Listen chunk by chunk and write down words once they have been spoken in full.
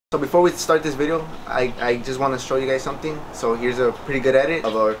So before we start this video, I just want to show you guys something. So here's a pretty good edit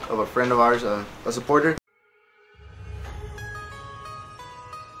of a friend of ours, a supporter.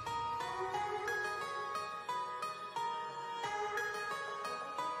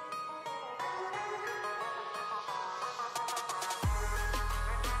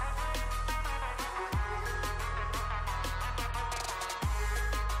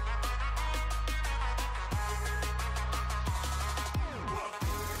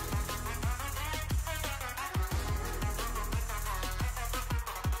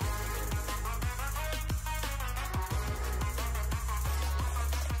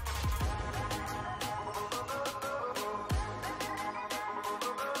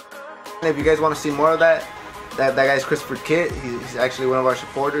 And if you guys want to see more of that guy's Christopher Kitt. He's actually one of our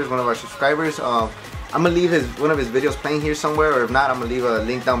supporters, one of our subscribers. I'm gonna leave one of his videos playing here somewhere, or if not, I'm gonna leave a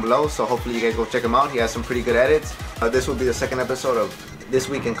link down below. So hopefully you guys go check him out. He has some pretty good edits. This will be the second episode of This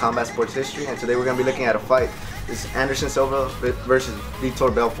Week in Combat Sports History, and today we're gonna be looking at a fight. This is Anderson Silva versus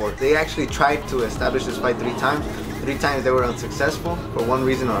Vitor Belfort. They actually tried to establish this fight 3 times. 3 times they were unsuccessful for one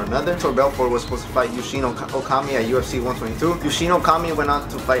reason or another. Vitor Belfort was supposed to fight Yushin Okami at UFC 122. Yushin Okami went on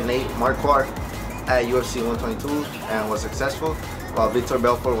to fight Nate Marquardt at UFC 122 and was successful, while Vitor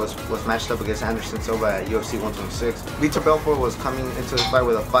Belfort was matched up against Anderson Silva at UFC 126. Vitor Belfort was coming into this fight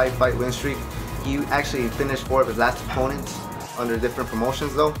with a 5-fight win streak. He actually finished 4 of his last opponents under different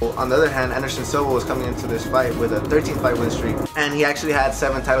promotions though. On the other hand, Anderson Silva was coming into this fight with a 13-fight win streak, and he actually had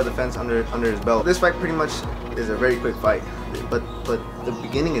 7 title defense under his belt. This fight pretty much is a very quick fight, but the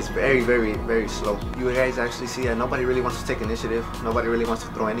beginning is very slow. You guys actually see that nobody really wants to take initiative. Nobody really wants to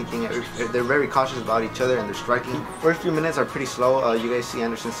throw anything. They're very cautious about each other and their striking. First few minutes are pretty slow. You guys see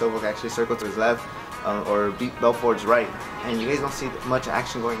Anderson Silva actually circle to his left or beat Belfort's right, and you guys don't see much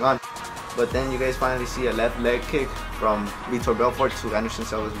action going on. But then you guys finally see a left leg kick from Vitor Belfort to Anderson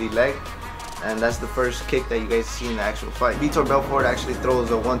Silva's lead leg. And that's the first kick that you guys see in the actual fight. Vitor Belfort actually throws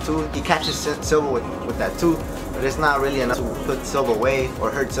a 1-2. He catches Silva with that 2, but it's not really enough to put Silva away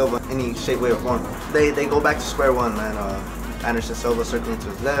or hurt Silva in any shape, way, or form. They go back to square one, man. Anderson Silva circling to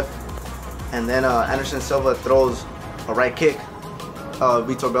his left. And then Anderson Silva throws a right kick.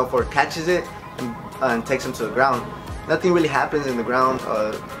 Vitor Belfort catches it and takes him to the ground. Nothing really happens in the ground.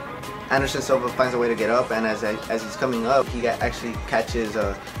 Anderson Silva finds a way to get up, and as he's coming up, he actually catches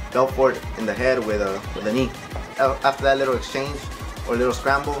Belfort in the head with a knee. After that little exchange or little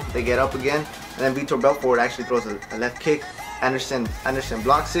scramble, they get up again, and then Vitor Belfort actually throws a left kick. Anderson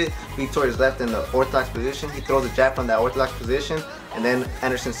blocks it. Vitor is left in the orthodox position. He throws a jab from that orthodox position, and then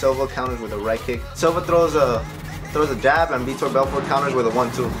Anderson Silva counters with a right kick. Silva throws a jab, and Vitor Belfort counters with a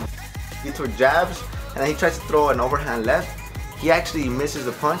 1-2. Vitor jabs, and then he tries to throw an overhand left. He actually misses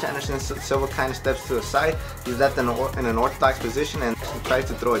the punch. Anderson Silva kind of steps to the side. He's left in an orthodox position and tries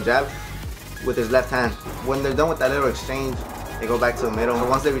to throw a jab with his left hand. When they're done with that little exchange, they go back to the middle. And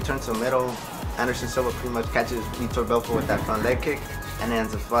once they return to the middle, Anderson Silva pretty much catches Vitor Belfort with that front leg kick and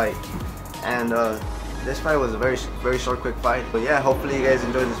ends the fight. And this fight was a very short, quick fight. But yeah, hopefully you guys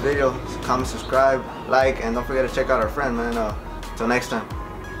enjoyed this video. Comment, subscribe, like, and don't forget to check out our friend, man. Till next time.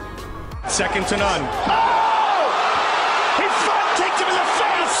 Second to none.